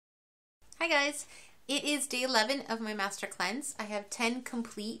Hi guys, it is day 11 of my master cleanse. I have 10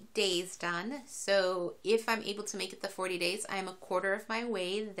 complete days done, so if I'm able to make it the 40 days, I am a quarter of my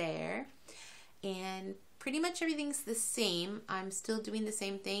way there, and pretty much everything's the same. I'm still doing the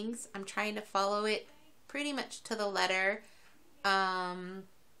same things. I'm trying to follow it pretty much to the letter. The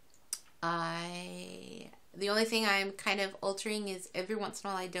only thing I'm kind of altering is every once in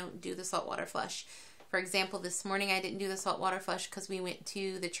a while I don't do the saltwater flush. For example, this morning I didn't do the saltwater flush because we went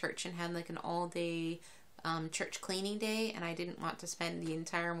to the church and had like an all-day church cleaning day, and I didn't want to spend the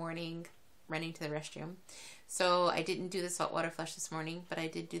entire morning running to the restroom. So I didn't do the saltwater flush this morning, but I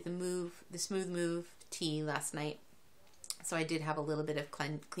did do the Smooth Move tea last night. So I did have a little bit of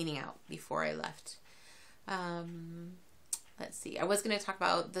cleaning out before I left. Let's see. I was going to talk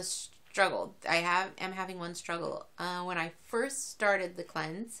about the struggle. am having one struggle. When I first started the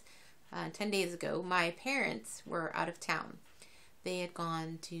cleanse, 10 days ago, my parents were out of town. They had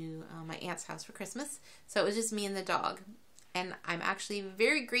gone to my aunt's house for Christmas, so it was just me and the dog. And I'm actually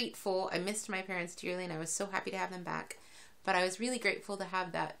very grateful. I missed my parents dearly, and I was so happy to have them back. But I was really grateful to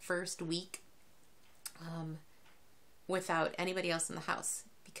have that first week without anybody else in the house,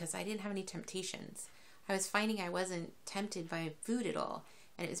 because I didn't have any temptations. I was finding I wasn't tempted by food at all.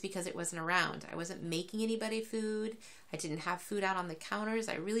 And it was because it wasn't around. I wasn't making anybody food. I didn't have food out on the counters.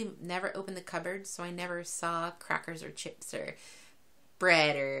 I really never opened the cupboard, so I never saw crackers or chips or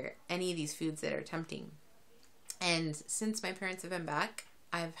bread or any of these foods that are tempting. And since my parents have been back,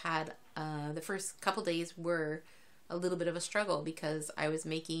 I've had the first couple days were a little bit of a struggle because I was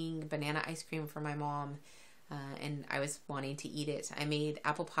making banana ice cream for my mom, and I was wanting to eat it. I made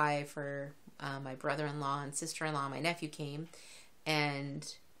apple pie for my brother-in-law and sister-in-law. My nephew came,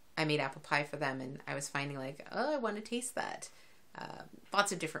 and I made apple pie for them, and I was finding like, oh, I want to taste that.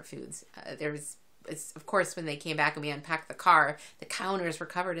 Lots of different foods. Of course, when they came back and we unpacked the car, the counters were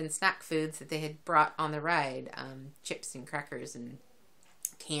covered in snack foods that they had brought on the ride. Chips and crackers and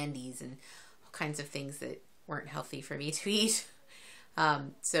candies and all kinds of things that weren't healthy for me to eat.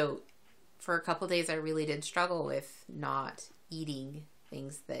 So for a couple days, I really did struggle with not eating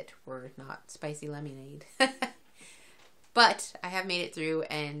things that were not spicy lemonade. But I have made it through,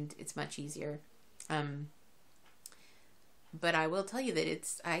 and it's much easier. But I will tell you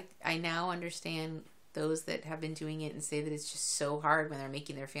that I now understand those that have been doing it and say that it's just so hard when they're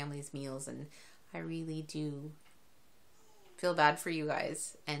making their family's meals, and I really do feel bad for you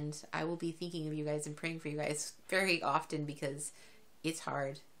guys, and I will be thinking of you guys and praying for you guys very often, because it's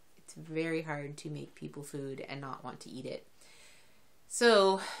hard. It's very hard to make people food and not want to eat it.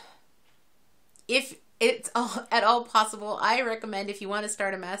 So if it's at all possible, I recommend, if you want to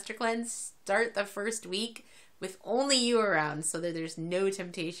start a master cleanse, start the first week with only you around so that there's no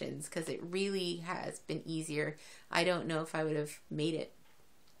temptations, because it really has been easier. I don't know if I would have made it,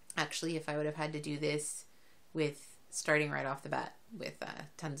 actually, if I would have had to do this with starting right off the bat with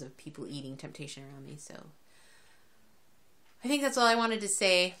tons of people eating temptation around me. So I think that's all I wanted to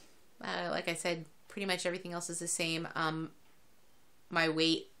say. Like I said, pretty much everything else is the same. My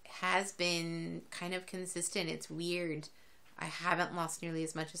weight has been kind of consistent. It's weird. I haven't lost nearly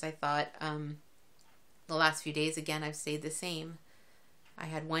as much as I thought. The last few days, again, I've stayed the same. I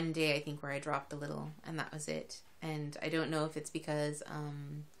had one day, I think, where I dropped a little, and that was it. And I don't know if it's because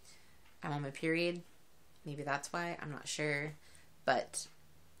I'm on my period. Maybe that's why. I'm not sure. But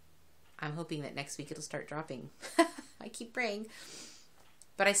I'm hoping that next week it'll start dropping. I keep praying.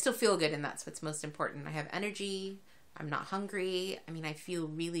 But I still feel good, and that's what's most important. I have energy. I'm not hungry. I mean, I feel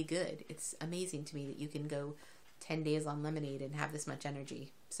really good. It's amazing to me that you can go 10 days on lemonade and have this much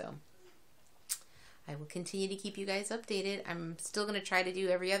energy. So I will continue to keep you guys updated. I'm still going to try to do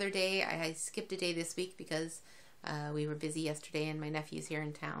every other day. I skipped a day this week because we were busy yesterday and my nephew's here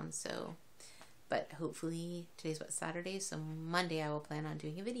in town. So, but hopefully today's Saturday, so Monday I will plan on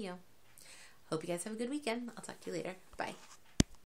doing a video. Hope you guys have a good weekend. I'll talk to you later. Bye.